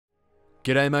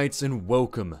G'day mates and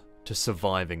welcome to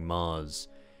Surviving Mars.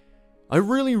 I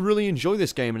really enjoy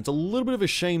this game, and it's a little bit of a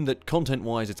shame that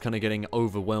content-wise it's kind of getting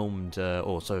overwhelmed,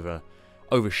 or sort of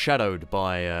overshadowed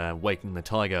by Waking the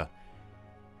Tiger.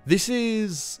 This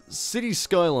is city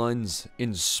skylines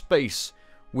in space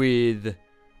with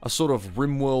a sort of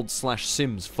RimWorld /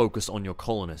 Sims focus on your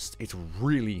colonists. It's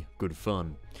really good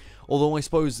fun. Although I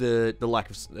suppose the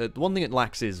one thing it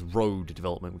lacks is road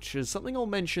development, which is something I'll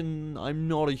mention I'm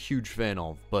not a huge fan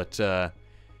of, but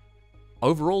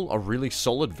overall a really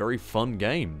solid, very fun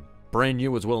game. Brand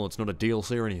new as well, it's not a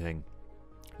DLC or anything.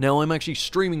 Now I'm actually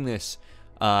streaming this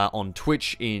on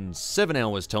Twitch in 7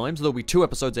 hours time, so there'll be 2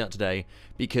 episodes out today,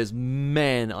 because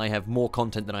man, I have more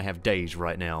content than I have days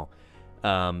right now.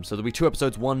 So there'll be 2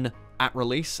 episodes, one at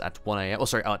release at 1 AM, oh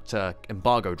sorry, at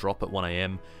embargo drop at 1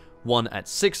 AM, one at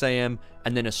 6 AM,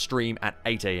 and then a stream at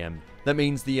 8 AM. That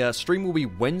means the stream will be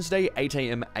Wednesday, 8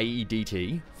 AM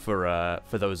AEDT, for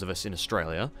those of us in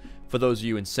Australia. For those of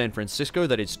you in San Francisco,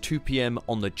 that is 2 PM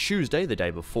on the Tuesday, the day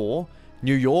before.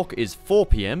 New York is 4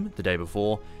 PM the day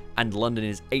before, and London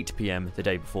is 8 PM the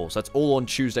day before. So that's all on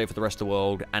Tuesday for the rest of the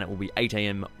world, and it will be 8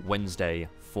 AM Wednesday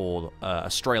for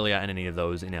Australia and any of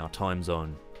those in our time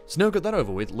zone. So now I've got that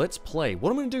over with, let's play. What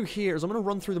I'm going to do here is I'm going to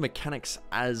run through the mechanics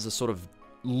as a sort of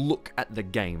look at the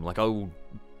game. Like, I will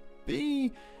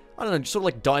be, I don't know, just sort of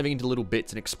like diving into little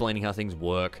bits and explaining how things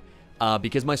work.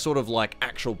 Because my sort of like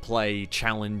actual play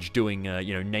challenge doing,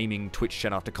 you know, naming Twitch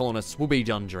chat after colonists will be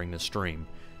done during the stream.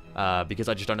 Because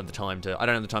I just don't have the time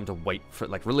to, wait for,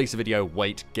 like, release a video,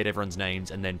 wait, get everyone's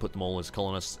names, and then put them all as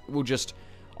colonists.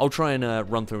 I'll try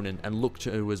and run through and look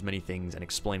to as many things and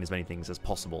explain as many things as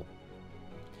possible.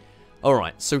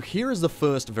 Alright, so here is the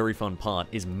first very fun part,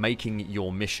 is making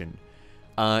your mission.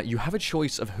 You have a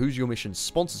choice of who's your mission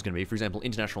sponsor is going to be. For example,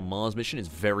 International Mars mission is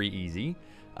very easy.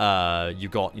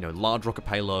 You've got, you know, large rocket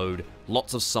payload,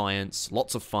 lots of science,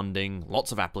 lots of funding,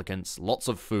 lots of applicants, lots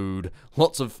of food,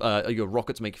 lots of, your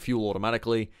rockets make fuel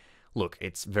automatically. Look,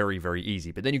 it's very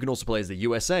easy. But then you can also play as the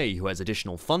USA, who has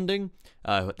additional funding.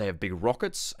 They have big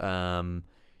rockets.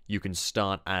 You can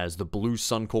start as the Blue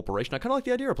Sun Corporation. I kind of like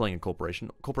the idea of playing a corporation.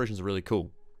 Corporations are really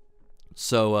cool.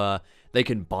 So, they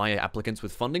can buy applicants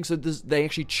with funding, so they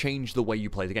actually change the way you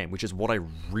play the game, which is what I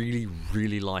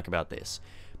really like about this.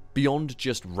 Beyond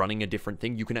just running a different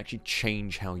thing, you can actually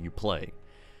change how you play.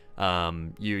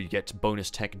 You get bonus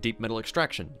tech deep metal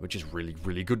extraction, which is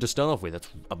really good to start off with. That's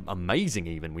amazing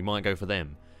even, we might go for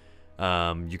them.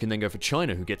 You can then go for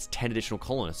China, who gets 10 additional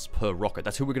colonists per rocket.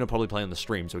 That's who we're going to probably play on the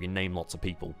stream, so we can name lots of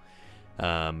people.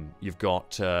 You've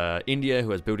got India,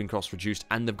 who has building costs reduced,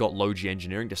 and they've got low G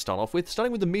engineering to start off with.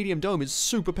 Starting with the medium dome is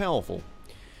super powerful.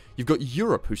 You've got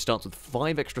Europe, who starts with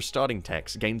 5 extra starting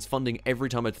techs, gains funding every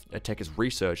time a tech is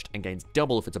researched, and gains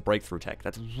double if it's a breakthrough tech.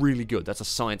 That's really good. That's a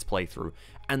science playthrough,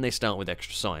 and they start with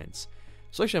extra science.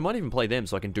 So actually, I might even play them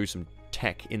so I can do some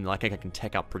tech in, like, I can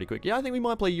tech up pretty quick. Yeah, I think we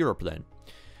might play Europe then.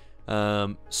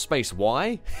 Space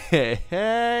Y?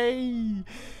 Hey!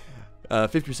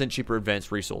 50% cheaper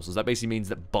advanced resources. That basically means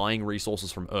that buying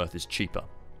resources from Earth is cheaper.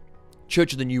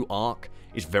 Church of the New Ark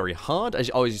is very hard. As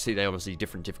you see, they obviously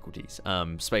different difficulties.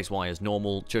 Space Y is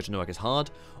normal, Church of the New Ark is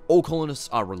hard. All colonists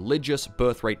are religious,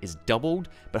 birth rate is doubled,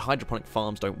 but hydroponic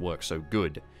farms don't work so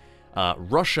good.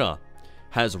 Russia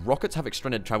has rockets, have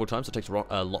extended travel time, so it takes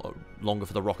longer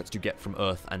for the rockets to get from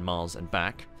Earth and Mars and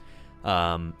back.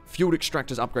 Fueled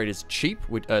extractors upgrade is cheap,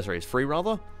 is free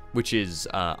rather, which is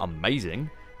amazing.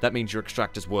 That means your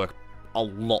extractors work a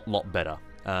lot better.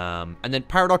 And then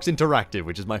Paradox Interactive,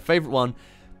 which is my favorite one,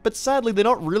 but sadly they're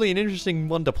not really an interesting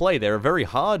one to play. They're a very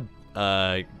hard,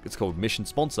 it's called mission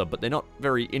sponsor, but they're not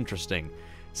very interesting.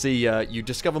 See, you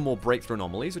discover more breakthrough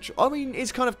anomalies, which, I mean,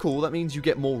 is kind of cool. That means you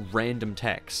get more random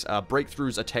techs.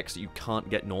 Breakthroughs are techs that you can't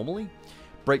get normally.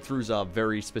 Breakthroughs are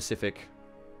very specific,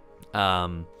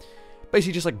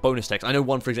 basically just like bonus techs. I know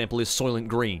one, for example, is Soylent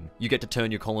Green. You get to turn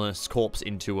your colonist's corpse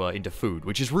into food,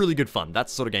 which is really good fun.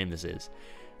 That's the sort of game this is.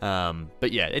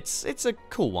 But yeah, it's a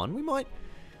cool one. We might,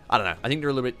 I don't know. I think they're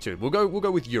a little bit too. We'll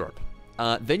go with Europe.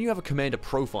 Then you have a commander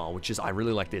profile, which is, I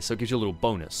really like this. So it gives you a little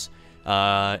bonus.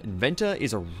 Inventor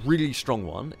is a really strong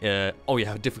one. Oh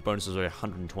yeah, different bonuses are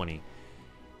 120.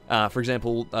 For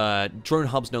example, drone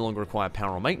hubs no longer require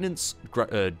power or maintenance.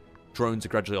 Drones are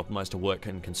gradually optimized to work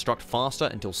and construct faster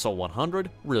until Sol 100.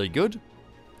 Really good.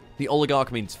 The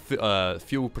oligarch means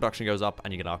fuel production goes up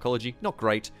and you get archaeology. Not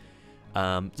great.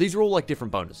 These are all like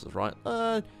different bonuses, right?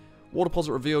 Water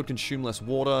deposit revealed, consume less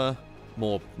water,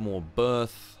 more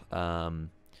birth.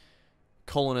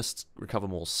 Colonists recover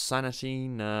more sanity.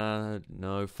 Nah,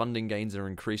 no. Funding gains are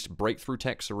increased. Breakthrough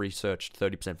techs are researched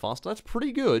 30% faster. That's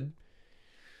pretty good.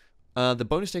 The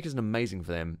bonus tech isn't amazing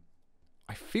for them.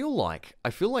 I feel like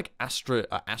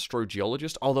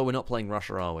astrogeologist, although we're not playing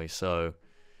Russia, are we? So,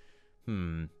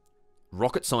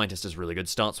 rocket scientist is really good.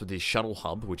 Starts with the shuttle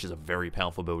hub, which is a very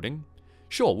powerful building.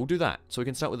 Sure, we'll do that. So we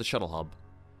can start with the shuttle hub.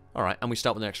 Alright, and we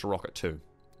start with an extra rocket too.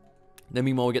 Then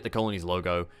meanwhile we get the colony's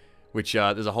logo, which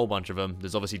there's a whole bunch of them.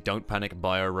 There's obviously Don't Panic,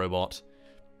 Bio-Robot,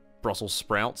 Brussels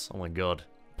Sprouts, oh my god,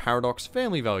 Paradox,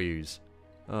 Family Values.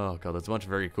 Oh god, there's a bunch of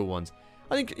very cool ones.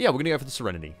 I think, yeah, we're gonna go for the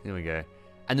Serenity. Here we go.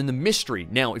 And then the Mystery.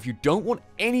 Now, if you don't want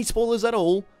any spoilers at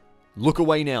all, look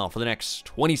away now for the next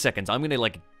 20 seconds. I'm gonna,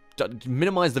 like,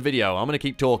 minimize the video. I'm gonna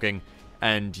keep talking,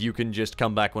 and you can just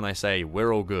come back when I say,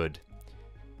 we're all good.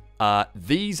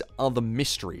 These are the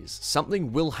mysteries.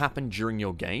 Something will happen during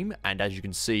your game, and as you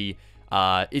can see,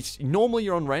 it's normally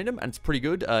you're on random, and it's pretty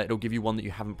good. It'll give you one that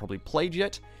you haven't probably played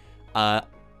yet.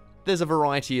 There's a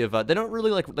variety of, they don't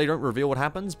reveal what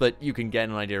happens, but you can get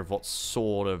an idea of what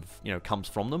sort of, comes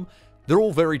from them. They're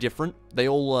all very different. They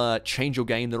all change your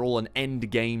game. They're all an end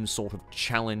game sort of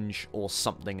challenge or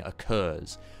something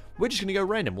occurs. We're just gonna go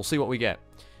random. We'll see what we get.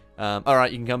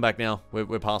 Alright, you can come back now.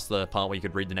 We're past the part where you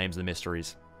could read the names of the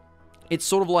mysteries. It's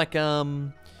sort of like,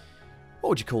 what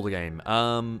would you call the game?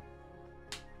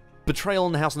 Betrayal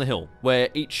on the House on the Hill, where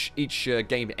each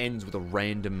game ends with a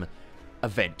random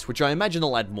event, which I imagine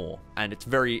they'll add more. And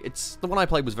the one I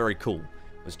played was very cool.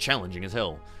 It was challenging as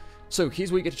hell. So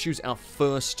here's where we get to choose our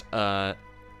first,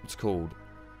 what's it called?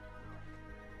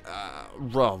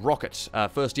 Rocket.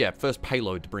 First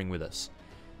payload to bring with us.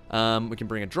 We can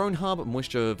bring a drone hub,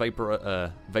 moisture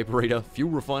vaporator, fuel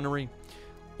refinery.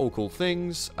 All cool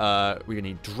things. We're gonna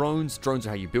need drones. Drones are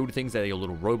how you build things. They're your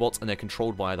little robots, and they're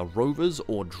controlled by either rovers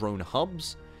or drone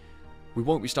hubs. We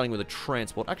won't be starting with a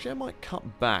transport. Actually, I might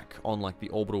cut back on, like, the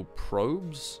orbital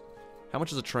probes. How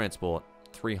much is a transport?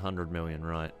 300 million,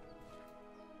 right.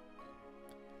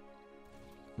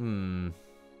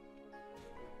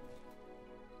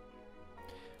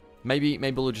 Maybe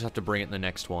we'll just have to bring it in the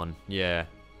next one. Yeah.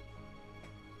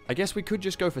 I guess we could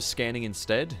just go for scanning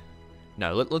instead.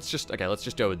 No, let's just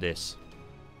go with this.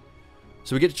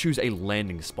 So we get to choose a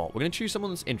landing spot. We're going to choose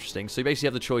someone that's interesting. So you basically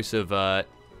have the choice of,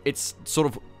 it's sort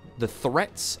of the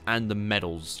threats and the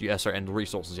metals, and the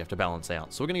resources you have to balance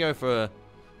out. So we're going to go for,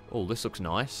 oh, this looks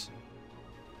nice.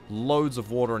 Loads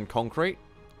of water and concrete,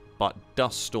 but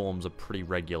dust storms are pretty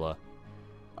regular.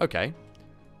 Okay.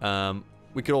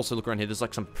 We could also look around here. There's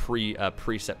like some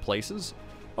preset places.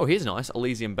 Oh, here's nice.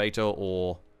 Elysium Beta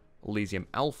or Elysium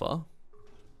Alpha.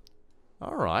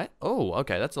 Alright. Oh,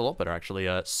 okay. That's a lot better, actually.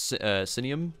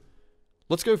 Cinium.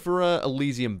 Let's go for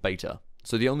Elysium Beta.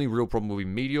 So the only real problem will be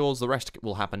meteors. The rest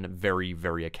will happen very,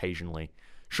 very occasionally.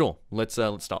 Sure. Let's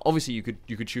start. Obviously, you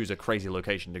could choose a crazy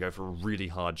location to go for a really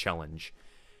hard challenge.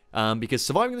 Because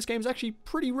surviving this game is actually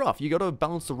pretty rough. You got to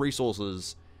balance the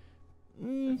resources.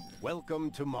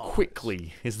 Welcome to Mars.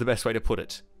 Quickly is the best way to put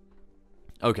it.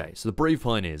 Okay, so the brave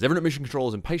pioneers. Everyone at Mission Control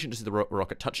is impatient to see the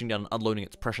rocket touching down and unloading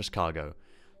its precious cargo.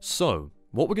 So,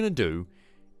 what we're going to do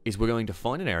is we're going to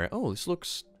find an area. Oh, this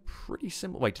looks pretty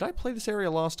simple. Wait, did I play this area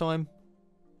last time?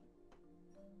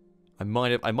 I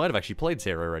might have actually played this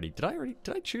area already. Did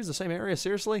I choose the same area?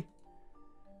 Seriously?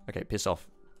 Okay, piss off.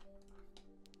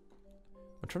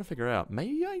 I'm trying to figure out.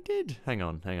 Maybe I did. Hang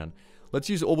on. Let's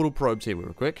use orbital probes here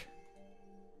real quick.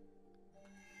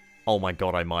 Oh my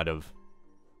god, I might have.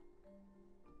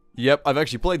 Yep, I've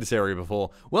actually played this area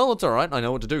before. Well, it's alright. I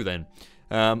know what to do then.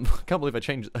 Can't believe I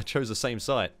chose the same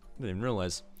site. I didn't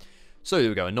realize. So here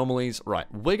we go, anomalies. Right,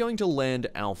 we're going to land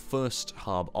our first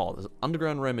hub. Oh, there's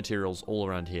underground rare materials all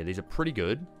around here. These are pretty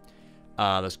good.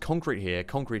 There's concrete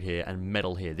here, and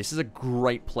metal here. This is a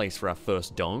great place for our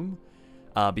first dome,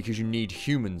 because you need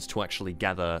humans to actually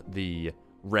gather the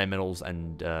rare metals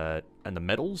and the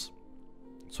metals.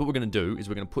 So what we're going to do is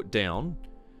we're going to put down...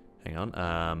 Hang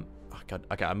on. Oh God,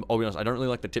 okay, I'll be honest, I don't really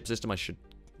like the tip system. I should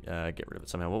get rid of it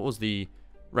somehow. What was the...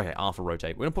 Okay, alpha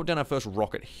rotate. We're going to put down our first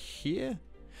rocket here.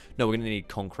 No, we're going to need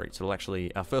concrete, so it'll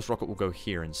actually... Our first rocket will go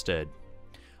here instead.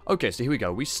 Okay, so here we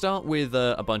go. We start with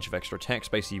a bunch of extra techs,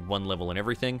 basically one level and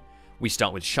everything. We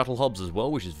start with shuttle hubs as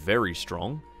well, which is very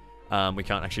strong. We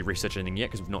can't actually research anything yet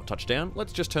because we've not touched down.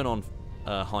 Let's just turn on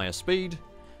higher speed.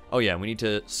 Oh yeah, we need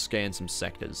to scan some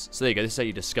sectors. So there you go, this is how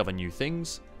you discover new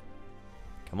things.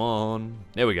 Come on.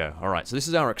 There we go. Alright, so this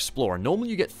is our Explorer. Normally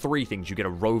you get 3 things. You get a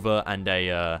rover and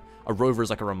a rover is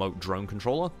like a remote drone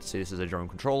controller. See, this is a drone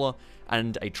controller.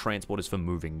 And a transport is for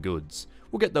moving goods.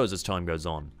 We'll get those as time goes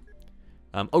on.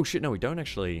 Oh shit, no, we don't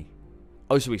actually...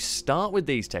 Oh, so we start with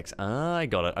these techs. Ah, I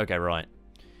got it. Okay, right.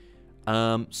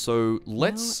 So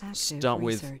let's start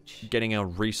with getting our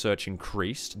research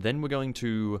increased. Then we're going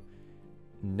to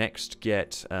next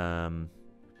get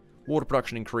water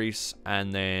production increase,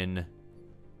 and then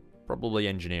probably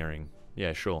engineering.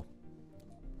 Yeah, sure.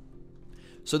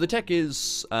 So the tech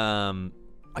is, does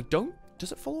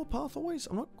it follow a path always?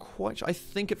 I'm not quite sure. I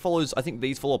think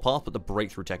these follow a path, but the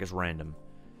breakthrough tech is random.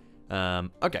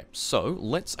 Okay, so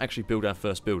let's actually build our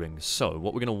first building. So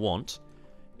what we're going to want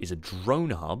is a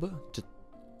drone hub to...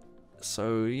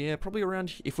 So yeah, probably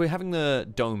around... If we're having the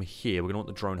dome here, we're going to want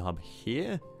the drone hub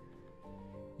here.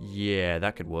 Yeah,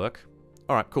 that could work.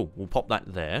 Alright, cool. We'll pop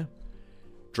that there.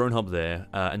 Drone hub there,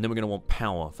 and then we're going to want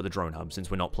power for the drone hub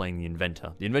since we're not playing the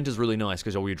Inventor. The Inventor's really nice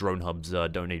because all your drone hubs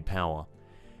don't need power.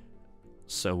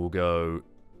 So we'll go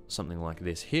something like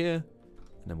this here, and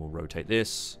then we'll rotate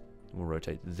this, and we'll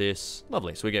rotate this.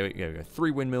 Lovely. So we go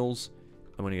 3 windmills,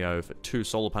 and we're going to go for 2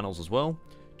 solar panels as well,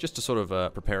 just to sort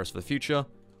of prepare us for the future.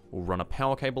 We'll run a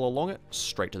power cable along it,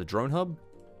 straight to the drone hub.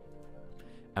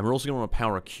 And we're also going to want a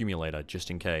power accumulator, just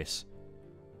in case.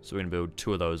 So we're going to build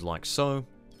 2 of those like so.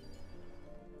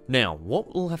 Now,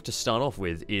 what we'll have to start off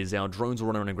with is our drones will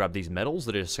run around and grab these metals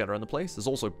that are scattered around the place. There's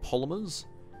also polymers.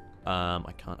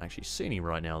 I can't actually see any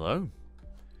right now, though.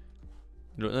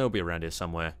 They'll be around here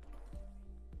somewhere.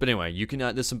 But anyway, you can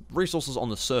there's some resources on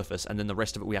the surface, and then the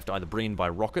rest of it we have to either bring in by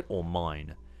rocket or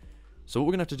mine. So what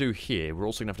we're going to have to do here, we're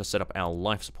also going to have to set up our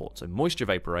life support. So moisture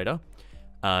evaporator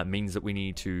means that we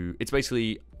need to... It's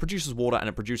basically produces water, and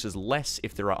it produces less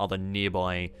if there are other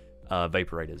nearby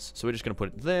vaporators. So we're just going to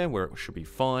put it there where it should be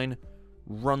fine.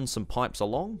 Run some pipes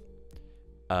along.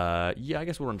 Yeah, I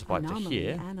guess we'll run some pipes to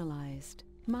here. Analyzed.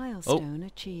 Milestone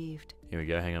achieved. Here we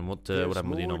go. Hang on. What happened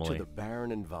with the anomaly? There's more to the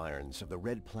barren environs of the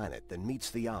red planet than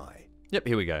meets the eye. Yep,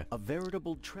 here we go. A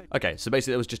veritable treasure. Okay, so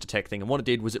basically that was just a tech thing, and what it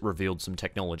did was it revealed some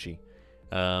technology.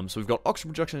 So we've got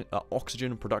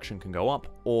oxygen production can go up,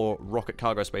 or rocket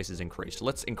cargo space is increased.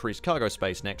 Let's increase cargo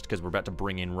space next, because we're about to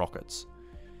bring in rockets.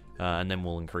 And then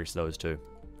we'll increase those too.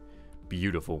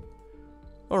 Beautiful.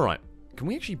 Alright, can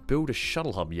we actually build a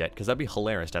shuttle hub yet? Because that'd be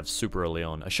hilarious to have super early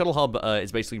on. A shuttle hub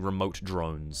is basically remote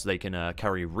drones. They can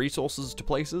carry resources to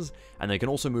places, and they can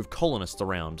also move colonists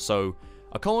around. So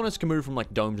a colonist can move from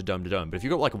like dome to dome to dome, but if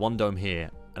you've got like one dome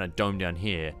here and a dome down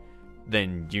here,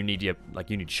 then you need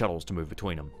shuttles to move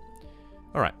between them.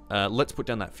 Alright, let's put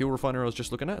down that fuel refinery I was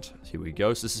just looking at. Here we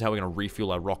go. So this is how we're going to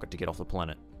refuel our rocket to get off the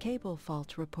planet. Cable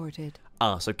fault reported.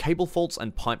 So cable faults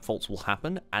and pipe faults will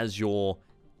happen as your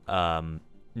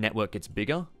network gets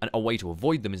bigger, and a way to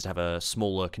avoid them is to have a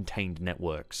smaller contained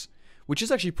networks, which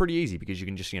is actually pretty easy because you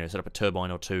can just, set up a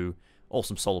turbine or 2, or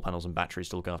some solar panels and batteries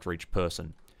to look after each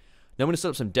person. Now I'm going to set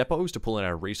up some depots to pull in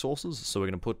our resources, so we're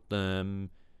going to put them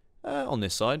on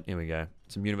this side. Here we go.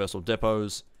 Some universal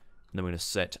depots. And then we're going to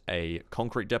set a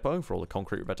concrete depot for all the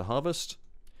concrete we're about to harvest.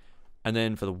 And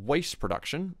then for the waste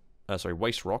production,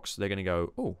 waste rocks, they're going to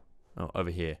go, over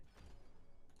here.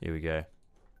 Here we go.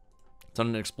 It's not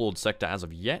an explored sector as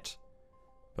of yet.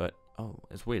 But,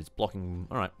 it's weird. It's blocking.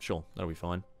 Alright, sure. That'll be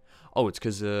fine. Oh, it's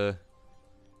because,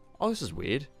 this is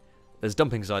weird. There's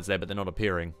dumping sites there, but they're not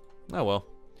appearing. Oh, well.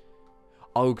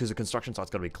 Oh, because the construction site's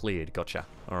got to be cleared. Gotcha.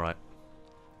 Alright.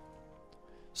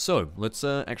 So, let's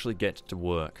actually get to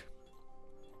work.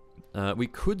 We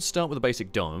could start with a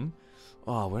basic dome.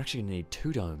 Oh, we're actually going to need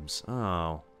 2 domes.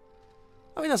 Oh.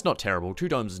 I mean, that's not terrible. 2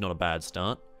 domes is not a bad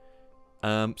start.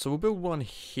 So we'll build one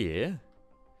here.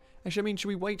 Actually, I mean, should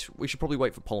we wait? We should probably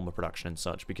wait for polymer production and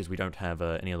such, because we don't have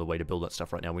any other way to build that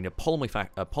stuff right now. We need a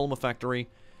polymer factory,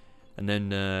 and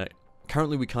then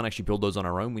currently we can't actually build those on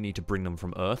our own. We need to bring them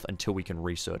from Earth until we can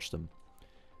research them.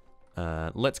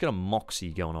 Let's get a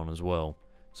Moxie going on as well.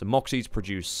 So Moxies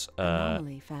produce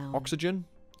oxygen.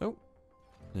 Oh,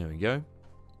 there we go.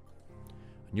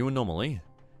 A new anomaly.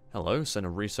 Hello, send a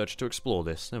researcher to explore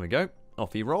this. There we go.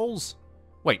 Off he rolls.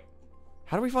 Wait,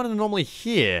 how do we find an anomaly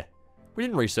here? We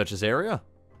didn't research this area.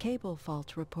 Cable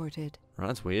fault reported. Right,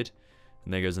 that's weird.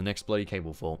 And there goes the next bloody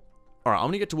cable fault. Alright, I'm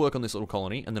going to get to work on this little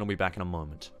colony, and then I'll be back in a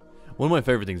moment. One of my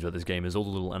favourite things about this game is all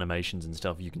the little animations and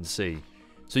stuff you can see.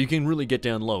 So you can really get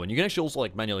down low, and you can actually also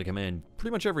manually command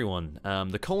pretty much everyone.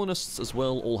 The colonists as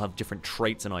well all have different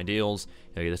traits and ideals.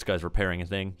 Okay, this guy's repairing a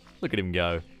thing. Look at him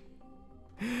go.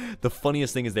 The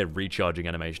funniest thing is their recharging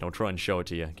animation. I'll try and show it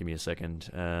to you. Give me a second.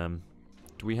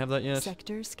 Do we have that yet?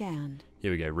 Sector scanned.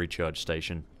 Here we go, recharge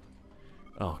station.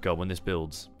 Oh god, when this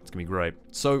builds, it's gonna be great.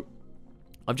 So,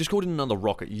 I've just called in another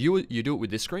rocket. You do it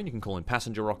with this screen. You can call in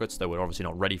passenger rockets, though we're obviously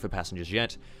not ready for passengers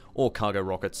yet, or cargo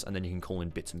rockets, and then you can call in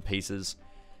bits and pieces.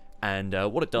 And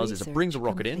what it does is it brings a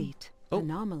rocket complete. in. Oh.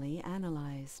 Anomaly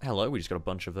analyzed. Hello, we just got a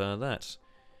bunch of that.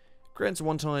 Grants a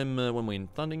one-time when we're in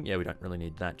funding. Yeah, we don't really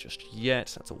need that just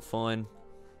yet. That's all fine.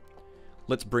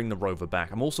 let's bring the rover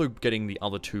back. I'm also getting the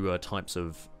other two types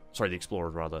of... Sorry, the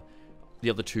explorers, rather. The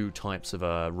other two types of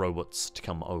robots to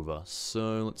come over.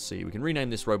 So, let's see. We can rename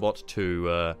this robot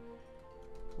to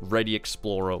Ready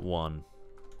Explorer 1.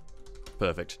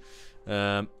 Perfect.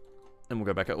 And we'll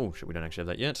go back up. Oh, shit, we don't actually have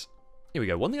that yet. Here we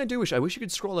go. One thing I wish you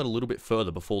could scroll out a little bit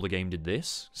further before the game did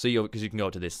this. See, because you can go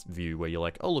up to this view where you're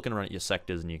like, oh, looking around at your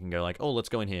sectors, and you can go like, oh, let's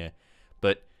go in here.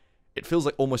 But it feels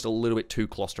like almost a little bit too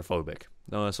claustrophobic.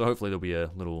 So hopefully there'll be a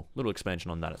little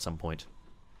expansion on that at some point.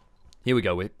 Here we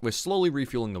go. We're slowly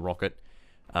refueling the rocket.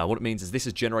 What it means is this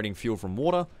is generating fuel from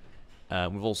water.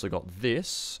 We've also got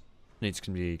this. Needs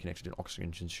to be connected to an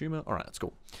oxygen consumer. Alright, that's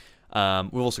cool.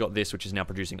 We've also got this, which is now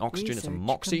producing oxygen. It's a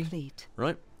Moxie. Complete.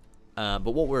 Right?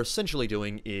 But what we're essentially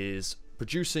doing is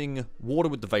producing water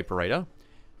with the vaporator,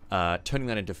 turning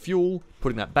that into fuel,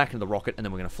 putting that back into the rocket, and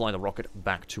then we're going to fly the rocket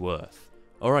back to Earth.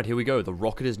 Alright, here we go. The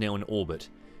rocket is now in orbit.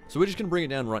 So we're just going to bring it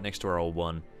down right next to our old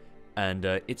one, and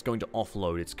it's going to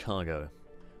offload its cargo.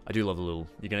 I do love the little...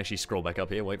 You can actually scroll back up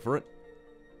here, wait for it.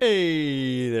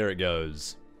 Hey, there it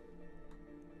goes.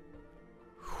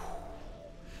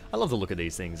 I love the look of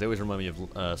these things. They always remind me of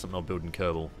something I'll build in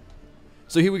Kerbal.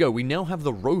 So here we go. We now have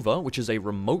the rover, which is a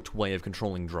remote way of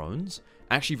controlling drones.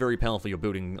 Actually very powerful. You're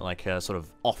building like sort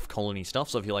of off-colony stuff.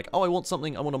 So if you're like, oh, I want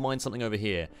to mine something over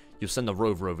here, you'll send the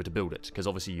rover over to build it. Because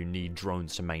obviously you need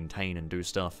drones to maintain and do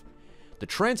stuff. The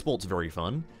transport's very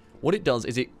fun. What it does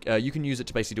is you can use it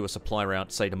to basically do a supply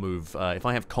route, say to move, if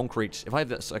I have concrete, if I have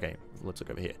this, okay, let's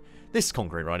look over here. This is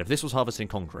concrete, right? If this was harvesting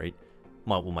concrete,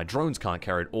 my drones can't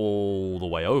carry it all the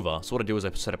way over. So what I do is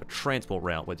I set up a transport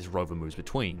route where this rover moves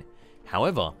between.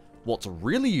 However, what's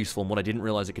really useful and what I didn't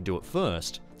realize it could do at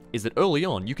first is that early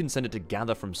on you can send it to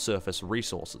gather from surface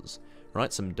resources,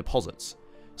 right? Some deposits.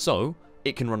 So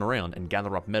it can run around and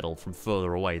gather up metal from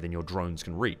further away than your drones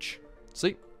can reach.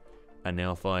 See? And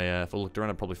now if I looked around,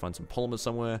 I'd probably find some polymers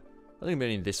somewhere. I think I'm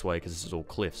heading this way because this is all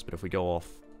cliffs, but if we go off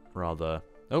rather...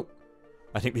 Oh,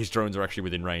 I think these drones are actually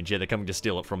within range. Yeah, they're coming to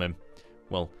steal it from him.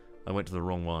 Well, I went to the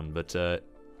wrong one, but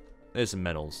there's some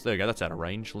metals. There we go, that's out of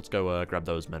range. Let's go grab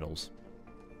those metals.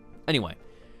 Anyway,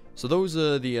 so those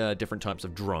are the different types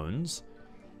of drones.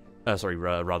 Sorry,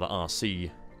 rather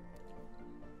RC.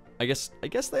 I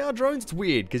guess they are drones. It's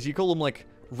weird, because you call them, like,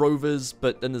 rovers,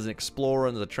 but then there's an explorer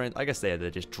and there's a I guess they're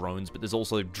just drones, but there's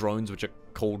also drones which are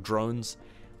called drones.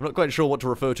 I'm not quite sure what to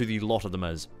refer to the lot of them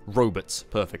as. Robots.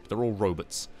 Perfect. They're all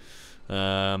robots.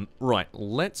 Right,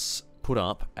 let's put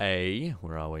up a...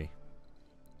 Where are we?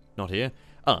 Not here.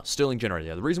 Ah, Stirling generator.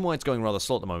 Yeah, the reason why it's going rather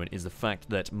slow at the moment is the fact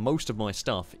that most of my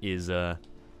stuff is,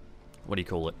 what do you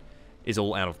call it? Is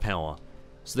all out of power.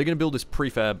 So they're going to build this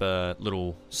prefab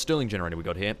little Stirling generator we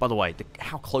got here. By the way,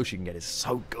 how close you can get is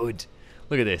so good.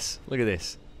 Look at this. Look at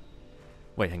this.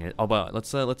 Wait, hang on. Oh, but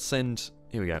let's send...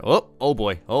 Here we go. Oh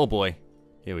boy. Oh boy.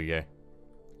 Here we go.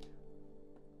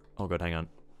 Oh god, hang on.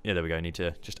 Yeah, there we go. I need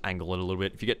to just angle it a little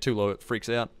bit. If you get too low, it freaks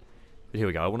out. But here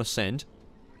we go. I want to send...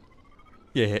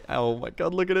 Yeah, oh my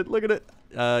god, look at it, look at it.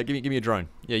 Give me a drone.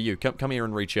 Yeah, you, come here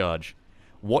and recharge.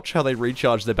 Watch how they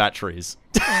recharge their batteries.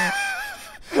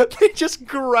 They just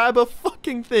grab a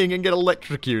fucking thing and get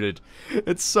electrocuted.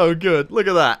 It's so good. Look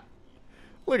at that.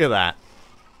 Look at that.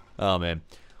 Oh, man.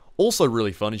 Also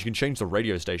really fun is you can change the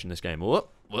radio station in this game. Whoa,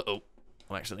 whoa.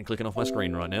 I'm accidentally clicking off my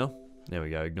screen right now. There we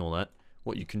go, ignore that.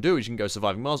 What you can do is you can go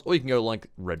Surviving Mars, or you can go like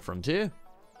Red Frontier.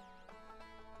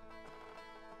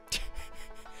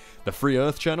 The Free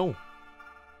Earth channel.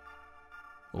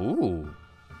 Ooh.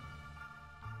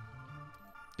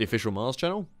 The official Mars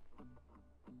channel.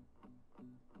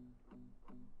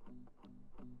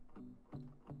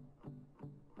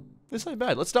 This ain't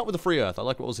bad. Let's start with the Free Earth. I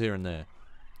like what was here and there.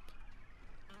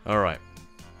 Alright.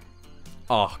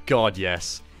 Oh, God,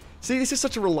 yes. See, this is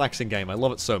such a relaxing game. I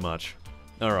love it so much.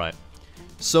 Alright.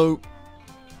 So,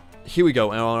 here we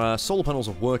go. Our solar panels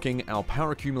are working. Our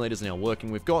power accumulators are now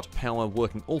working. We've got power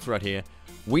working all throughout here.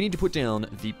 We need to put down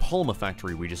the polymer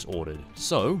factory we just ordered.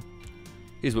 So,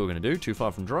 here's what we're going to do. Too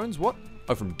far from drones. What?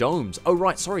 Oh, from domes. Oh,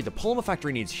 right. Sorry. The polymer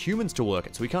factory needs humans to work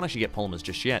it, so we can't actually get polymers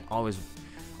just yet. I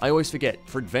always forget.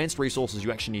 For advanced resources,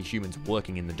 you actually need humans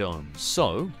working in the dome.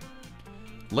 So,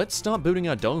 let's start building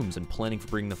our domes and planning for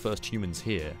bringing the first humans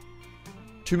here.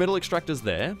 2 metal extractors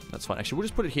there. That's fine. Actually, we'll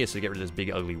just put it here so we get rid of this big,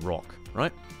 ugly rock,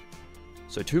 right?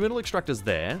 So 2 metal extractors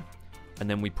there. And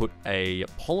then we put a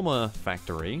polymer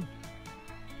factory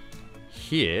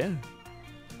here.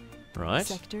 Right.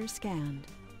 Sector scanned.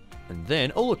 And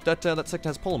then, oh look, that sector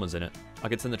has polymers in it. I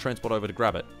could send the transport over to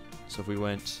grab it. So if we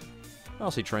went,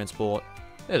 I'll see transport.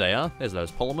 There they are. There's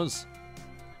those polymers.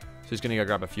 So he's going to go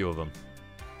grab a few of them.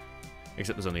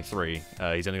 except there's only 3.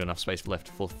 He's only got enough space left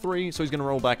for 3, so he's going to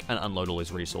roll back and unload all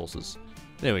his resources.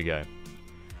 There we go.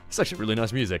 It's actually really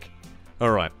nice music.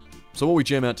 Alright, so while we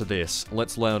jam out to this,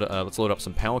 let's load up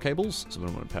some power cables. So we're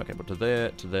going to power cable to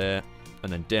there,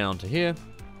 and then down to here.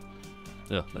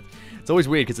 Ugh, it's always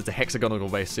weird because it's a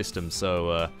hexagonal-based system,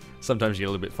 so sometimes you get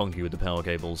a little bit funky with the power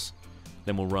cables.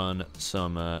 Then we'll run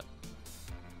some...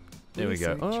 there we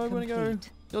go. Oh, I'm going to go...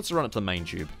 Let's run it to the main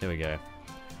tube. There we go.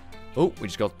 Oh, we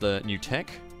just got the new tech.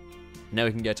 Now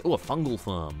we can get... Oh, a fungal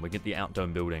farm. We get the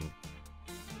outdome building.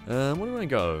 Where do we want to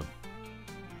go?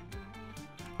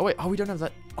 Oh, wait. Oh, we don't have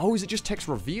that... Oh, is it just text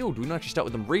revealed? We don't actually start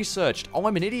with them researched. Oh,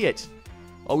 I'm an idiot.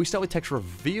 Oh, we start with text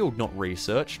revealed, not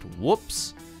researched.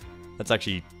 Whoops. That's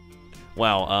actually...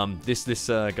 Wow, this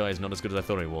guy is not as good as I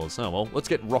thought he was. Oh, well, let's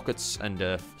get rockets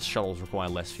and shuttles require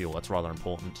less fuel. That's rather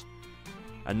important.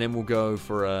 And then we'll go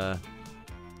for,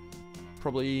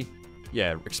 probably,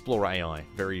 yeah, Explorer AI.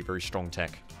 Very, very strong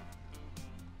tech.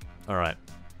 Alright.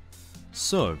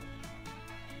 So,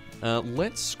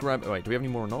 let's grab... Oh, wait, do we have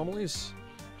any more anomalies?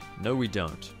 No, we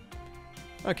don't.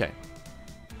 Okay.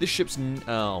 This ship's,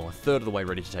 a third of the way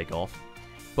ready to take off.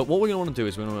 But what we're going to want to do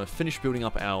is we're going to finish building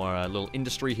up our little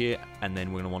industry here, and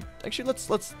then we're going to want... Actually,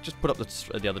 let's just put up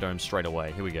the other dome straight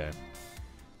away. Here we go.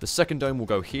 The second dome will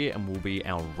go here, and will be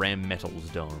our Ram Metals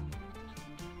dome.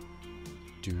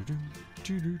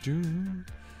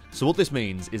 So what this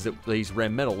means is that these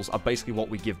Ram Metals are basically what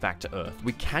we give back to Earth.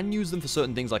 We can use them for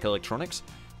certain things like electronics,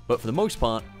 but for the most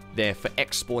part, they're for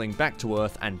exporting back to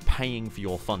Earth and paying for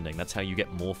your funding. That's how you get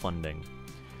more funding.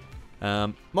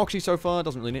 Moxie so far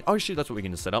doesn't really need... Oh, shit, that's what we're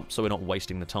going to set up, so we're not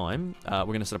wasting the time. We're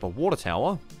going to set up a water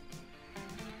tower.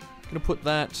 Going to put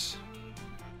that...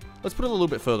 Let's put it a little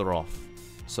bit further off.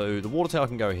 So the water tower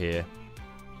can go here.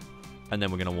 And then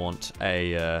we're going to want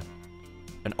an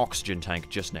oxygen tank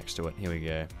just next to it. Here we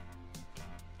go.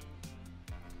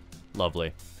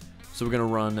 Lovely. So we're going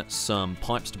to run some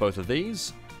pipes to both of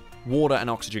these. Water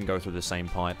and oxygen go through the same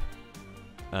pipe.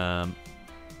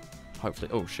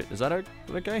 Hopefully... Oh, shit. Is that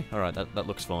okay? Alright, that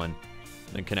looks fine.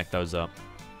 Then connect those up.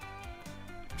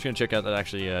 Just gonna check out that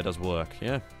actually does work.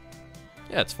 Yeah?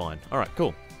 Yeah, it's fine. Alright,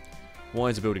 cool. Why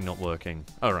is the building not working?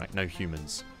 Alright, no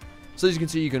humans. So as you can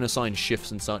see, you can assign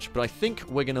shifts and such, but I think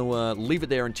we're going to leave it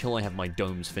there until I have my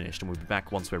domes finished, and we'll be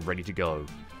back once we're ready to go.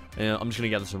 I'm just going to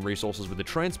gather some resources with the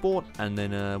transport, and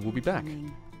then we'll be back.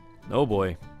 Oh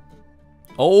boy.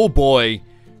 Oh boy!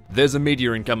 There's a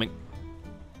meteor incoming.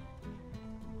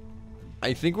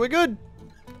 I think we're good.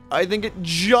 I think it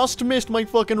just missed my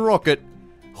fucking rocket.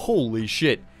 Holy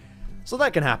shit. So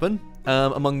that can happen,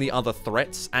 among the other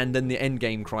threats, and then the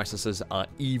endgame crises are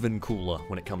even cooler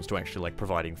when it comes to actually, like,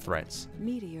 providing threats.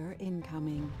 Meteor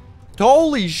incoming.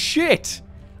 Holy shit!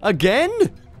 Again?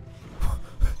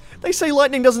 They say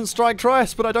lightning doesn't strike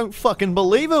twice, but I don't fucking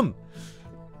believe them.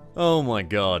 Oh my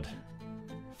god.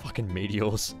 Fucking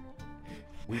meteors.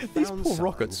 These poor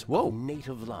rockets. Whoa.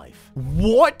 Native life.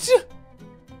 What?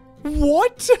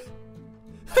 What?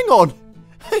 Hang on.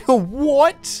 Hang on,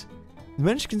 what? The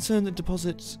managed concern that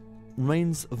deposits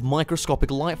remains of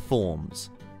microscopic life forms.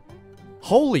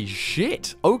 Holy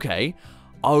shit. Okay.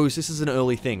 Oh, so this is an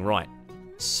early thing, right.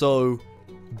 So,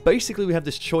 basically we have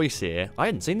this choice here. I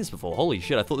hadn't seen this before. Holy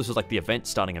shit, I thought this was like the event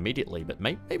starting immediately, but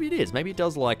maybe it is. Maybe it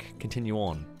does, like, continue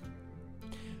on.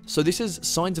 So this is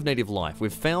signs of native life.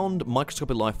 We've found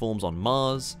microscopic life forms on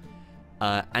Mars,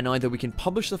 and either we can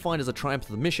publish the find as a triumph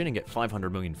of the mission and get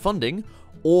 500 million funding,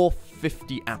 or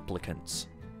 50 applicants.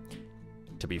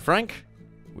 To be frank,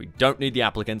 we don't need the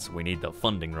applicants, we need the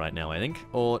funding right now, I think.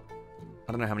 Or,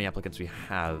 I don't know how many applicants we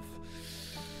have.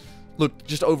 Look,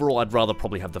 just overall, I'd rather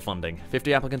probably have the funding.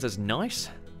 50 applicants is nice,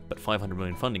 but 500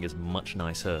 million funding is much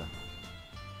nicer.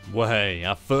 Way,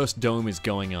 our first dome is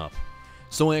going up.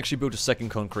 So I actually built a second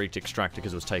concrete extractor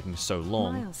because it was taking so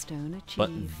long. Milestone achieved.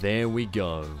 But there we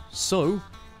go. So,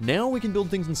 now we can build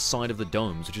things inside of the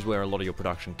domes, which is where a lot of your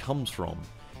production comes from.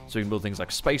 So we can build things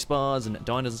like space bars and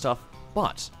diners and stuff.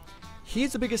 But,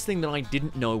 here's the biggest thing that I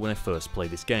didn't know when I first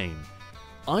played this game.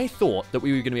 I thought that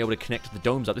we were going to be able to connect the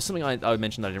domes up. This is something I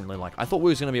mentioned that I didn't really like. I thought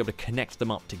we were going to be able to connect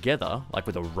them up together, like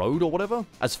with a road or whatever.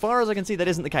 As far as I can see, that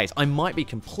isn't the case. I might be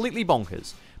completely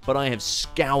bonkers, but I have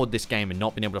scoured this game and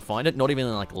not been able to find it, not even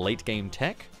in like late game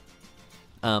tech.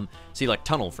 See, like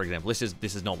tunnel, for example. This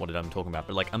is not what I'm talking about,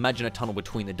 but like imagine a tunnel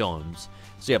between the domes.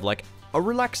 So you have like a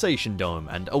relaxation dome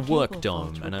and a work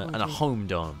dome and a home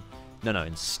dome. No,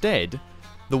 instead,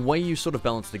 the way you sort of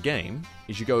balance the game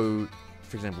is you go,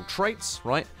 for example, traits,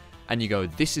 right? And you go,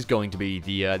 this is going to be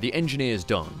the engineer's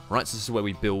dome, right? So this is where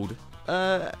we build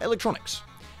electronics.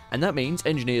 And that means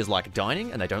engineers like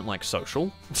dining and they don't like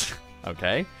social.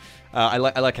 Okay. I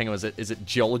like hang on, is it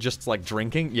geologists like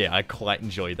drinking? Yeah, I quite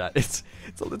enjoy that. It's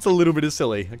a little bit of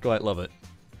silly. I quite love it.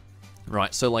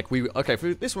 Right, so like okay,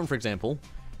 for this one for example,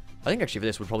 I think actually for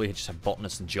this we'd probably just have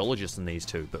botanists and geologists in these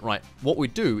two. But right, what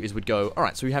we'd do is we'd go,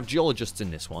 alright, so we have geologists in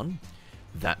this one.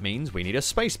 That means we need a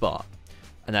space bar.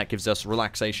 And that gives us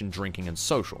relaxation, drinking, and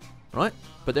social. Right?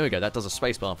 But there we go, that does a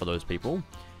space bar for those people.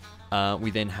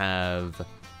 We then have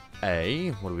what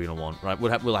are we going to want? Right,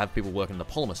 we'll have people working in the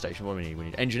polymer station. What do we need? We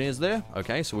need engineers there.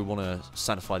 Okay, so we want to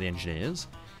satisfy the engineers.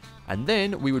 And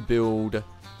then we would build a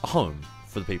home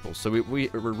for the people. So we're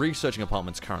researching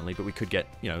apartments currently, but we could get,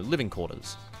 living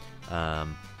quarters.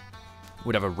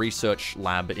 We'd have a research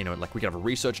lab, like we could have a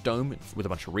research dome with a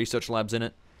bunch of research labs in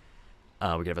it. We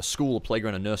could have a school, a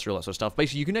playground, a nursery, all that sort of stuff.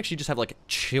 Basically, you can actually just have, like,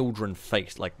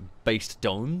 based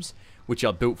domes, which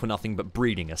are built for nothing but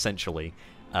breeding, essentially.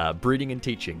 Breeding and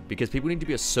teaching, because people need to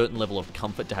be a certain level of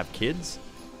comfort to have kids.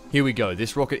 Here we go.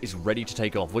 This rocket is ready to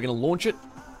take off. We're going to launch it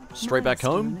straight back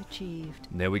home. Achieved.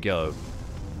 There we go.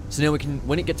 So now we can,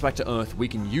 when it gets back to Earth, we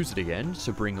can use it again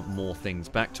to bring more things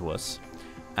back to us.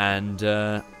 And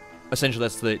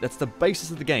essentially, that's the basis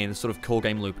of the game. The sort of core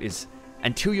game loop is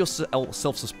until you're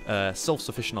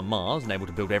self-sufficient on Mars and able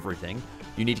to build everything,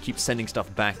 you need to keep sending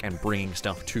stuff back and bringing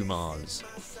stuff to Mars.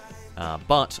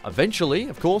 But eventually,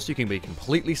 of course, you can be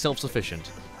completely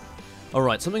self-sufficient.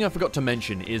 Alright, something I forgot to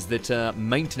mention is that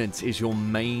maintenance is your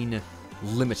main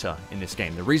limiter in this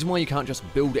game. The reason why you can't just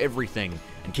build everything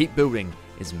and keep building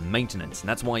is maintenance, and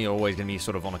that's why you're always going to be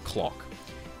sort of on a clock.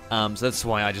 So that's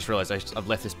why I just realized I've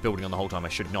left this building on the whole time. I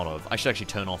should not have. I should actually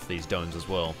turn off these domes as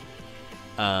well.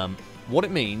 What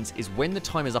it means is when the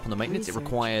time is up on the maintenance, it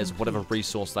requires whatever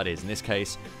resource that is. In this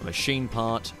case, a machine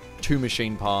part, 2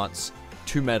 machine parts,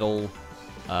 2 metal,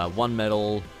 1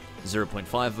 metal,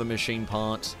 0.5 of a machine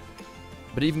part.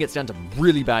 But it even gets down to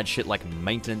really bad shit like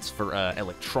maintenance for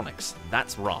electronics.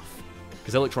 That's rough.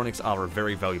 Because electronics are a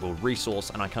very valuable resource,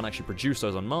 and I can't actually produce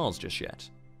those on Mars just yet.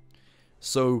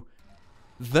 So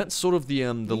that's sort of the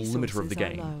limiter of the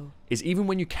game. Is even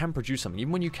when you can produce something,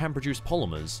 even when you can produce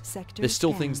polymers, there's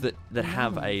still things that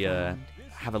have a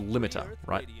limiter,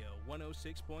 right?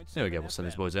 There we go, we'll send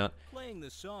these boys out.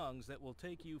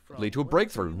 Lead to a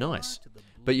breakthrough, nice.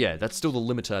 But yeah, that's still the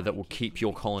limiter that will keep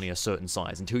your colony a certain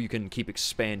size. Until you can keep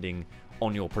expanding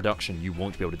on your production, you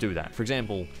won't be able to do that. For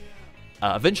example,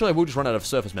 eventually I will just run out of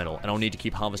surface metal, and I'll need to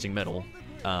keep harvesting metal.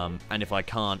 And if I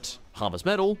can't harvest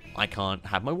metal, I can't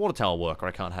have my water tower work, or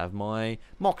I can't have my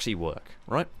Moxie work,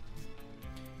 right?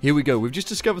 Here we go, we've just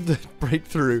discovered the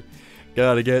breakthrough.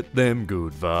 Gotta get them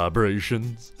good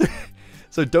vibrations.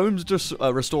 So domes just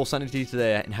restore sanity to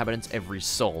their inhabitants every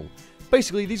sol.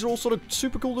 Basically, these are all sort of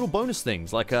super cool little bonus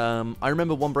things. Like, I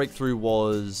remember one breakthrough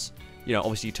was,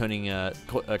 obviously turning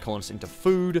colonists into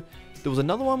food. There was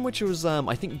another one which was,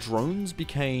 I think drones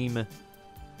became,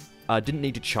 didn't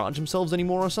need to charge themselves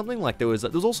anymore or something. Like, there was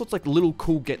all sorts of like little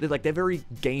cool, they're very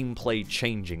gameplay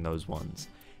changing, those ones.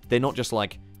 They're not just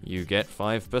like, you get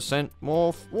 5%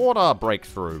 more water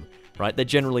breakthrough, right? They're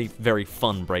generally very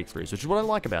fun breakthroughs, which is what I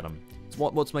like about them. It's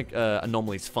what's make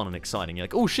anomalies fun and exciting. You're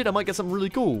like, oh shit, I might get something really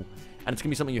cool. And it's going to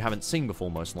be something you haven't seen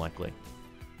before, most likely.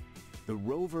 The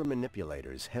rover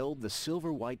manipulators held the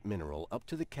silver-white mineral up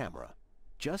to the camera,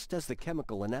 just as the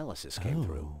chemical analysis came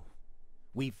through.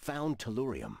 We found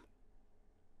tellurium.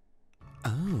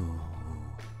 Oh.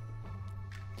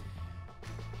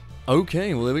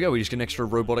 Okay, well there we go. We just get an extra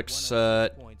robotics,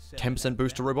 10%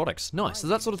 boost to robotics. Nice, so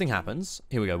that sort of thing happens.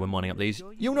 Here we go, we're mining up these.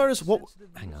 You'll notice what...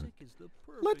 Hang on.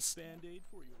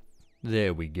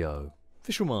 There we go.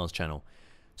 Official Mars channel.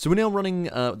 So we're now running,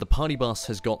 the party bus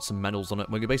has got some medals on it.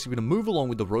 We're basically going to move along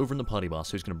with the rover and the party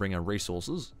bus, who's going to bring our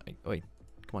resources. Hey, wait,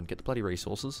 come on, get the bloody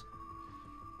resources.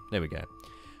 There we go.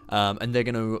 And they're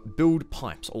going to build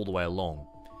pipes all the way along.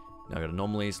 Now we've got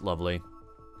anomalies, lovely.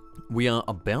 We are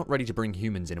about ready to bring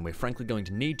humans in, and we're frankly going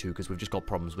to need to, because we've just got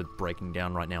problems with breaking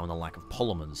down right now and the lack of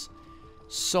polymers.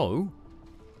 So,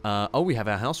 oh, we have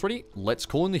our house ready? Let's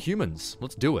call in the humans.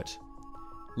 Let's do it.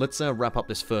 Let's wrap up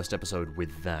this first episode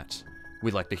with that.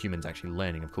 With, like, the humans actually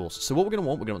landing, of course. So what we're going to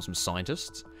want some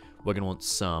scientists. We're going to want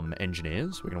some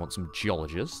engineers. We're going to want some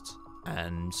geologists.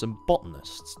 And some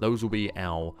botanists. Those will be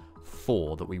our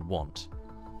 4 that we want.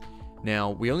 Now,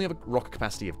 we only have a rocket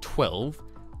capacity of 12.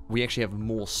 We actually have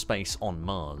more space on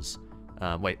Mars.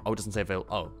 Wait, oh, it doesn't say available.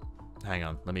 Oh, hang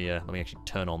on. Let me actually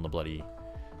turn on the bloody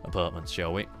apartments,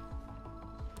 shall we?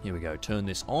 Here we go. Turn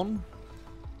this on.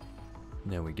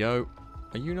 There we go.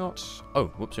 Are you not? Oh,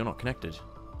 whoops, you're not connected.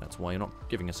 That's why you're not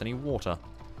giving us any water.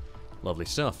 Lovely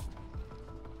stuff.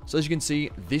 So as you can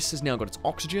see, this has now got its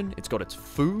oxygen, it's got its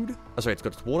food, it's got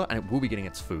its water, and it will be getting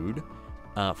its food.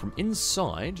 From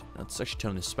inside, let's actually turn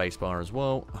on this spacebar as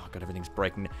well. Oh god, everything's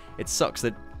breaking. It sucks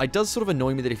that it does sort of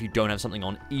annoy me that if you don't have something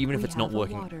on, even if it's not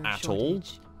working at all,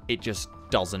 it just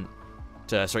doesn't.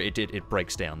 Sorry, it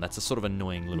breaks down. That's a sort of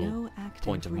annoying little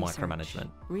point of micromanagement.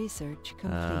 Research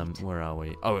complete. Where are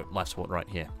we? Oh, life support right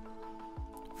here.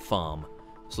 Farm.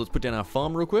 So let's put down our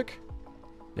farm real quick.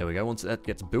 There we go. Once that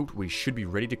gets built, we should be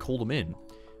ready to call them in.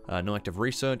 No active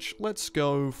research. Let's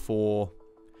go for...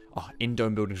 Oh,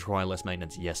 in-dome buildings require less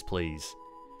maintenance. Yes, please.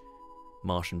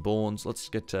 Martian Borns. Let's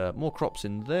get more crops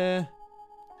in there.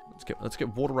 Let's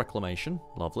get water reclamation.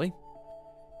 Lovely.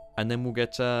 And then we'll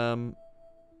get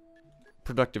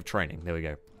productive training. There we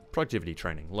go. Productivity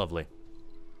training. Lovely.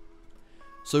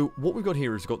 So what we've got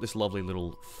here is we've got this lovely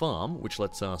little farm, which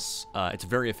lets us... it's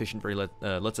very efficient,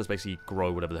 lets us basically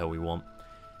grow whatever the hell we want.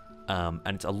 And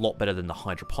it's a lot better than the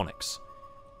hydroponics.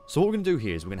 So what we're going to do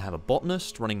here is we're going to have a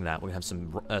botanist running that. We're going to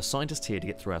have some scientists here to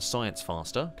get through our science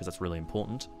faster, because that's really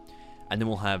important. And then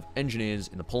we'll have engineers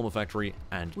in the polymer factory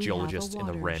and geologists in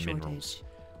the rare minerals.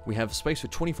 We have space for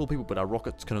 24 people, but our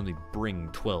rockets can only bring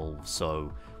 12,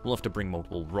 so we'll have to bring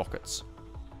multiple rockets.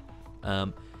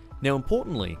 Now,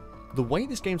 importantly, the way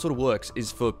this game sort of works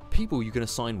is for people you can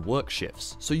assign work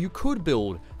shifts. So you could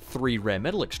build 3 rare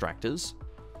metal extractors,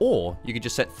 or you could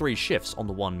just set 3 shifts on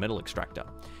the 1 metal extractor.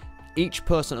 Each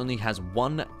person only has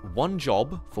one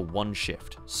job for 1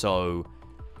 shift. So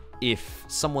if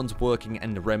someone's working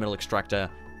in the rare metal extractor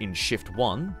in shift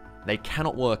 1, they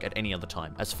cannot work at any other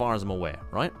time, as far as I'm aware,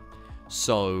 right?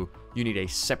 So you need a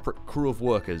separate crew of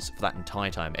workers for that entire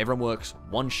time. Everyone works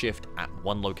 1 shift at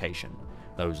 1 location.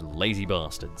 Those lazy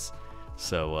bastards.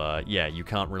 So, yeah, you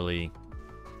can't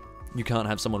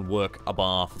have someone work a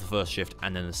bar for the first shift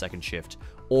and then the second shift.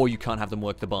 Or you can't have them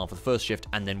work the bar for the first shift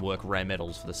and then work rare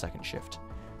metals for the second shift.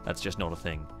 That's just not a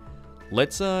thing.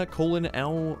 Let's call in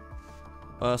our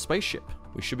spaceship.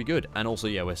 We should be good. And also,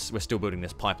 yeah, we're still building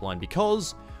this pipeline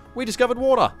because we discovered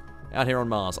water out here on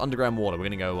Mars. Underground water. We're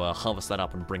going to go harvest that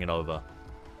up and bring it over.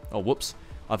 Oh, whoops.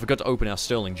 I forgot to open our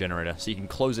Stirling generator. So you can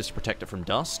close this to protect it from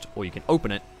dust, or you can open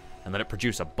it and let it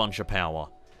produce a bunch of power.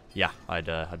 Yeah,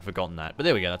 I'd forgotten that. But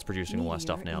there we go. That's producing all our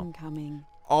stuff now. Incoming.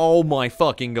 Oh my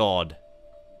fucking god.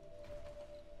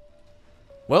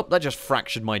 Well, that just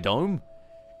fractured my dome.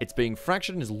 It's being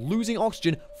fractured and is losing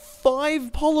oxygen.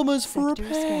 5 polymers for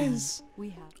repairs.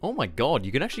 Oh my god,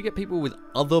 you can actually get people with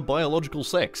other biological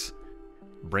sex.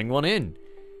 Bring one in.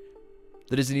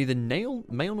 That is neither male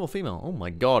nor female. Oh my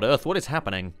god, Earth, what is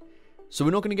happening? So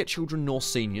we're not going to get children nor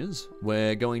seniors.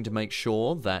 We're going to make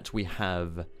sure that we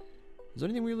have... Is there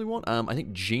anything we really want? I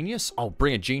think genius. Oh,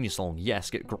 bring a genius along.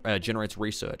 Yes, generates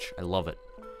research. I love it.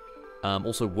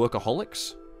 Also,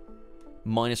 workaholics.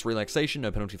 Minus relaxation,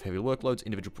 no penalty for heavy workloads.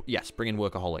 Individual... Yes, bring in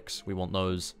workaholics. We want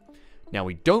those. Now,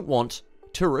 we don't want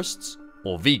tourists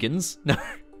or vegans. No.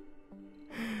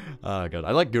 Oh, God.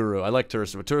 I like Guru. I like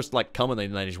tourists. But tourists, like, come and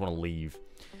they just want to leave.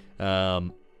 We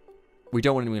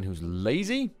don't want anyone who's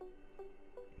lazy.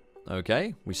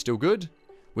 Okay. We're still good.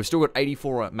 We've still got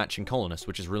 84 matching colonists,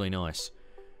 which is really nice.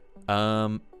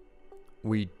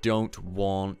 We don't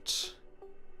want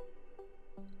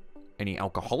any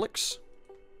alcoholics.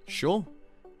 Sure.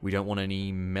 We don't want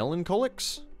any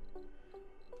melancholics.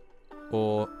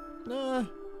 Or,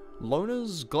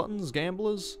 loners, gluttons,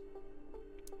 gamblers.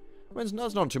 I mean,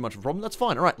 that's not too much of a problem. That's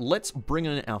fine. Alright, let's bring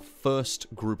in our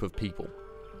first group of people.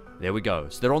 There we go.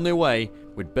 So they're on their way.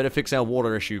 We'd better fix our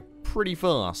water issue pretty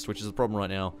fast, which is the problem right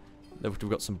now. We've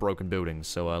got some broken buildings,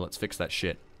 so let's fix that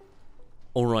shit.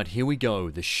 Alright, here we go.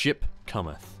 The ship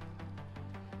cometh.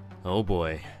 Oh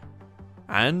boy.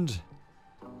 And...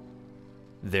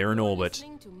 they're in orbit.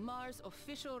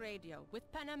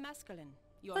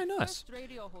 Oh, nice.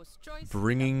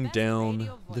 Bringing down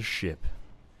the ship.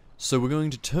 So we're going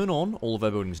to turn on all of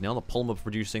our buildings now. The polymer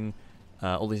producing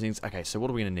all these things. Okay, so what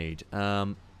are we going to need?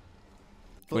 We're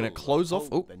going to close off...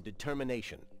 Oh. And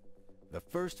determination. The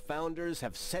first founders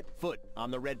have set foot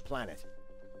on the Red Planet.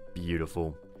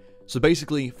 Beautiful. So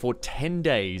basically, for 10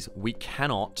 days, we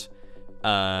cannot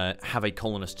have a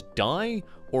colonist die,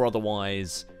 or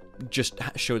otherwise just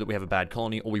show that we have a bad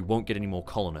colony, or we won't get any more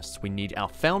colonists. Our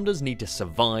founders need to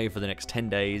survive for the next 10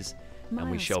 days,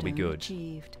 and we shall be good.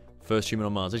 Achieved. First human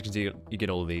on Mars. As you can see, you get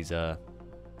all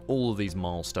of these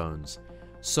milestones.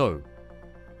 So,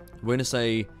 we're going to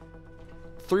say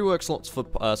 3 work slots for...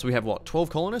 so we have, what,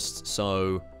 12 colonists?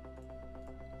 So,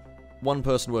 1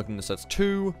 person working this. That's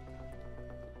 2,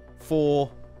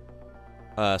 4,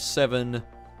 7,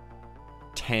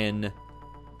 10...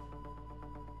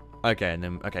 Okay, and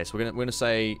then, okay, so we're gonna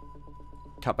say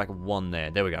cut back 1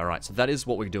 there. There we go. Alright, so that is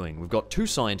what we're doing. We've got 2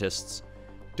 scientists.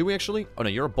 Do we actually? Oh no,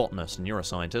 you're a botanist and you're a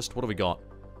scientist. What have we got?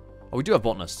 Oh, we do have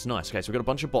botanists. Nice. Okay, so we've got a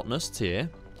bunch of botanists here.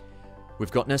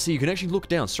 We've got... Now, see, you can actually look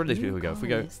down. Straight at these people we go. If we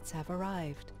go... Colonists have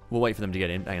arrived. We'll wait for them to get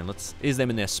in. Hang on, here's them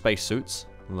in their spacesuits.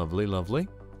 Lovely, lovely.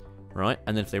 Right,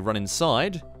 and then if they run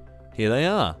inside, here they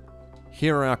are.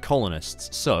 Here are our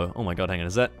colonists. So, oh my god, hang on,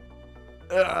 is that...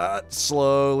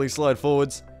 slowly slide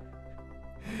forwards.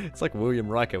 It's like William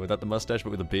Riker without the mustache,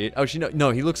 but with a beard. Oh, actually,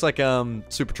 no, he looks like,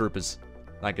 Super Troopers.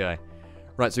 That guy.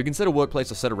 Right, so we can set a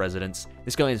workplace or set a residence.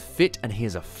 This guy is fit, and he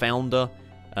is a founder.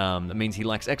 That means he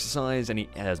lacks exercise, and he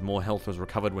has more health was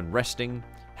recovered when resting.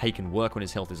 He can work when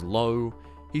his health is low.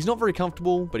 He's not very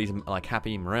comfortable, but he's, like,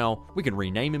 happy morale. We can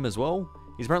rename him as well.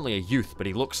 He's apparently a youth, but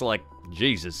he looks like,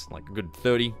 Jesus, like a good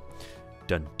 30.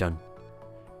 Dun, dun.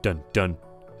 Dun, dun.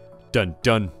 Dun,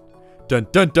 dun. Dun,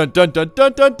 dun, dun, dun, dun,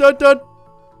 dun, dun, dun, dun.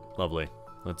 Lovely.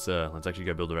 Let's actually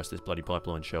go build the rest of this bloody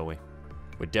pipeline, shall we?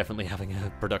 We're definitely having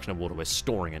a production of water. We're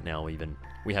storing it now, even.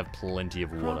 We have plenty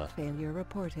of water. Crop failure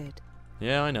reported.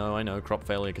 Yeah, I know. Crop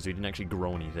failure because we didn't actually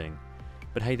grow anything.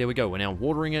 But hey, there we go. We're now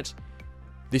watering it.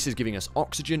 This is giving us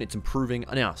oxygen. It's improving.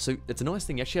 Now, so it's a nice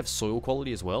thing. You actually have soil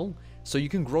quality as well. So you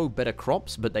can grow better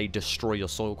crops, but they destroy your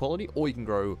soil quality. Or you can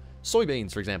grow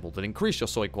soybeans, for example, that increase your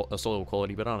soil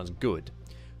quality, but aren't as good.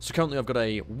 So currently I've got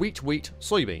a wheat,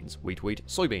 soybeans. Wheat,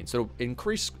 soybeans. So it'll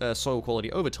increase soil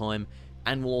quality over time,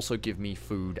 and will also give me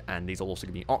food, and these will also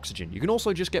give me oxygen. You can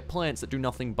also just get plants that do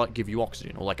nothing but give you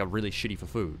oxygen, or like are really shitty for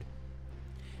food.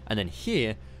 And then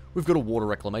here, we've got a water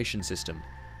reclamation system.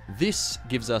 This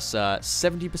gives us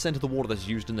 70% of the water that's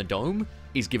used in the dome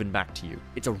is given back to you.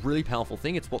 It's a really powerful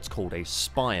thing. It's what's called a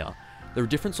spire. There are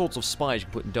different sorts of spires you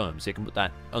can put in domes. So you can put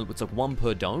that, it's like one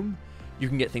per dome. You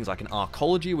can get things like an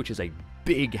arcology, which is a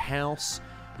big house.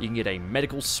 You can get a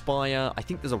medical spire. I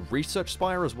think there's a research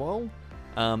spire as well.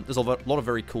 There's a lot of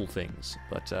very cool things.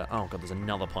 But, oh god, there's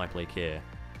another pipe leak here.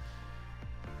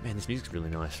 Man, this music's really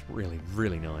nice. Really,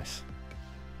 really nice.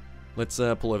 Let's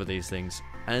pull over these things.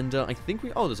 And I think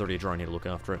we... Oh, there's already a drone here to look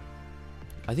after it.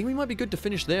 I think we might be good to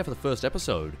finish there for the first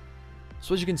episode.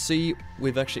 So as you can see,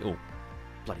 we've actually... Oh,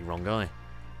 bloody wrong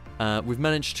guy. We've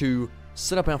managed to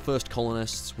set up our first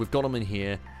colonists. We've got them in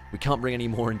here. We can't bring any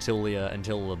more until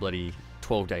the bloody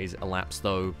 12 days elapse,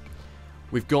 though.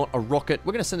 We've got a rocket.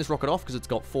 We're going to send this rocket off because it's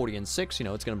got 40 and 6. You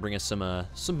know, it's going to bring us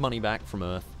some money back from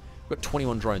Earth. We've got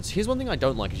 21 drones. Here's one thing I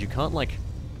don't like is you can't, like...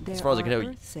 There as far as I can tell...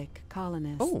 Earth-sick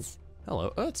colonists. Oh,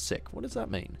 hello, Earth-sick. What does that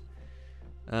mean?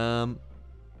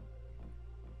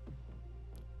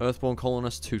 Earthborn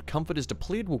colonists whose comfort is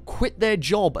depleted will quit their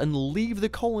job and leave the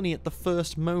colony at the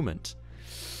first moment.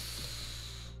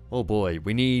 Oh boy,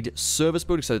 we need service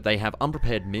buildings so that they have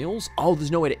unprepared meals. Oh,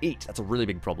 there's nowhere to eat. That's a really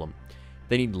big problem.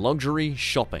 They need luxury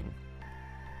shopping.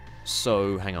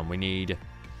 So, hang on, we're going to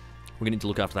need to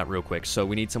look after that real quick. So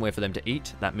we need somewhere for them to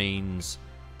eat. That means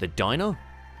the diner.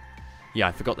 Yeah,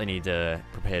 I forgot they need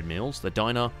prepared meals. The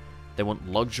diner, they want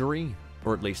luxury,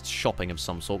 or at least shopping of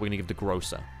some sort. We're going to give the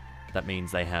grocer. That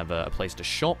means they have a place to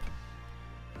shop.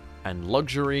 And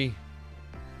luxury,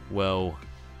 well,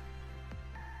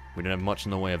 we don't have much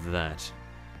in the way of that.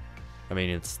 I mean,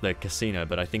 it's the casino,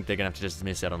 but I think they're going to have to just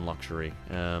miss out on luxury.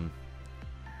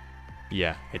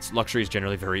 Yeah, luxury is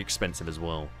generally very expensive as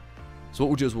well. So what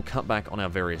we'll do is we'll cut back on our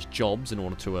various jobs in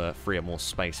order to free up more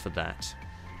space for that.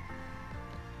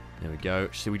 There we go.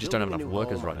 See, we just don't have enough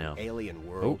workers right now. Alien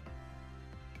world. Oh.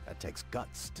 That takes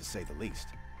guts, to say the least.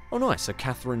 Oh, nice. So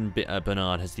Catherine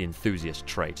Bernard has the enthusiast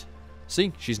trait.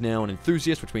 See, she's now an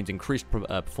enthusiast, which means increased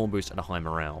perform boost and a high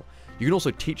morale. You can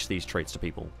also teach these traits to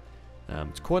people.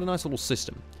 It's quite a nice little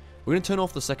system. We're going to turn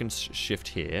off the second shift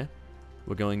here.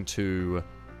 We're going to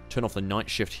turn off the night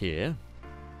shift here.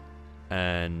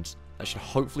 And that should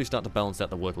hopefully start to balance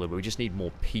out the work a little bit. We just need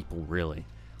more people, really.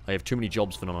 I have too many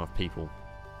jobs for not enough people.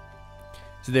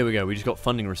 So there we go, we just got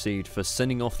funding received for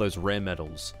sending off those rare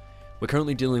metals. We're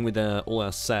currently dealing with all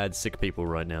our sad, sick people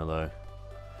right now, though.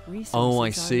 Oh,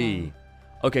 I see.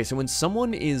 Okay, so when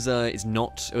someone is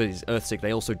Earth-sick,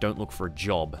 they also don't look for a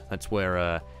job. That's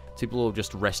where people are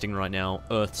just resting right now,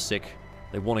 Earth-sick.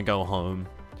 They want to go home.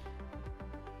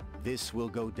 This will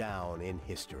go down in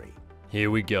history.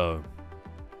 Here we go.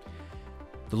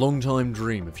 The long-time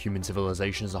dream of human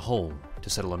civilization as a whole, to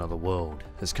settle another world,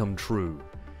 has come true.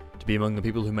 To be among the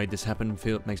people who made this happen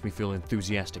makes me feel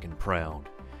enthusiastic and proud.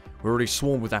 We're already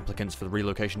swarmed with applicants for the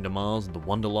relocation to Mars, and the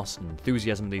wanderlust and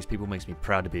enthusiasm of these people makes me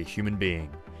proud to be a human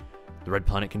being. The Red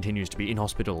Planet continues to be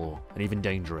inhospitable and even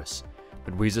dangerous,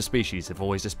 but we as a species have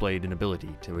always displayed an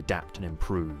ability to adapt and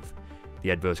improve.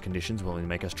 The adverse conditions will only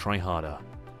make us try harder.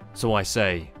 So I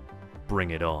say,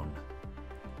 bring it on.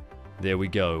 There we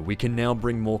go. We can now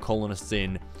bring more colonists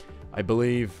in. I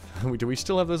believe... Do we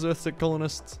still have those Earth-sick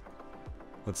colonists?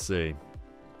 Let's see.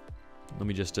 Let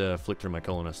me just flick through my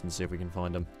colonists and see if we can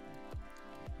find them.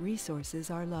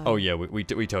 Resources are low. Oh yeah, we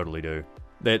totally do.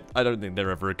 I don't think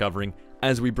they're ever recovering.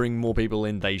 As we bring more people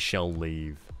in, they shall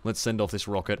leave. Let's send off this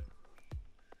rocket.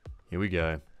 Here we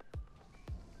go.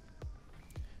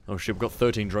 Oh shit, we've got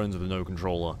 13 drones with no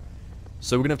controller.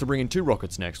 So we're going to have to bring in 2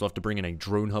 rockets next. We'll have to bring in a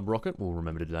drone hub rocket. We'll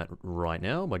remember to do that right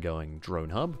now by going drone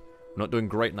hub. We're not doing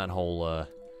great in that whole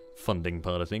funding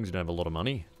part of things. We don't have a lot of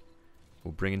money.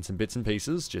 We'll bring in some bits and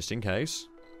pieces, just in case.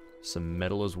 Some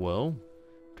metal as well,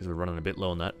 because we're running a bit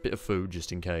low on that. Bit of food,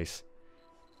 just in case.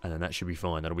 And then that should be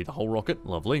fine. That'll be the whole rocket.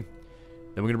 Lovely.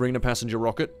 Then we're going to bring in a passenger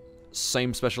rocket.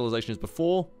 Same specialization as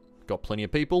before. Got plenty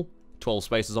of people. 12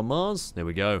 spaces on Mars. There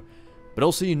we go. But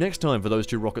I'll see you next time for those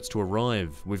 2 rockets to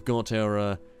arrive. We've got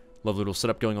our lovely little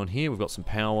setup going on here. We've got some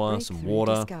power, some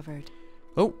water. Discovered.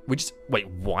 Oh, wait,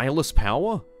 wireless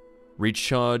power?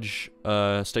 Recharge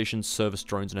station service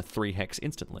drones in a 3 hex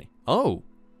instantly. Oh.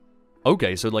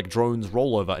 Okay, so like drones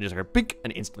roll over and just go pink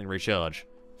and instantly recharge.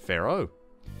 Fair-o.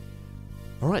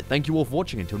 Alright, thank you all for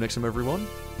watching. Until next time, everyone,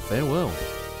 farewell.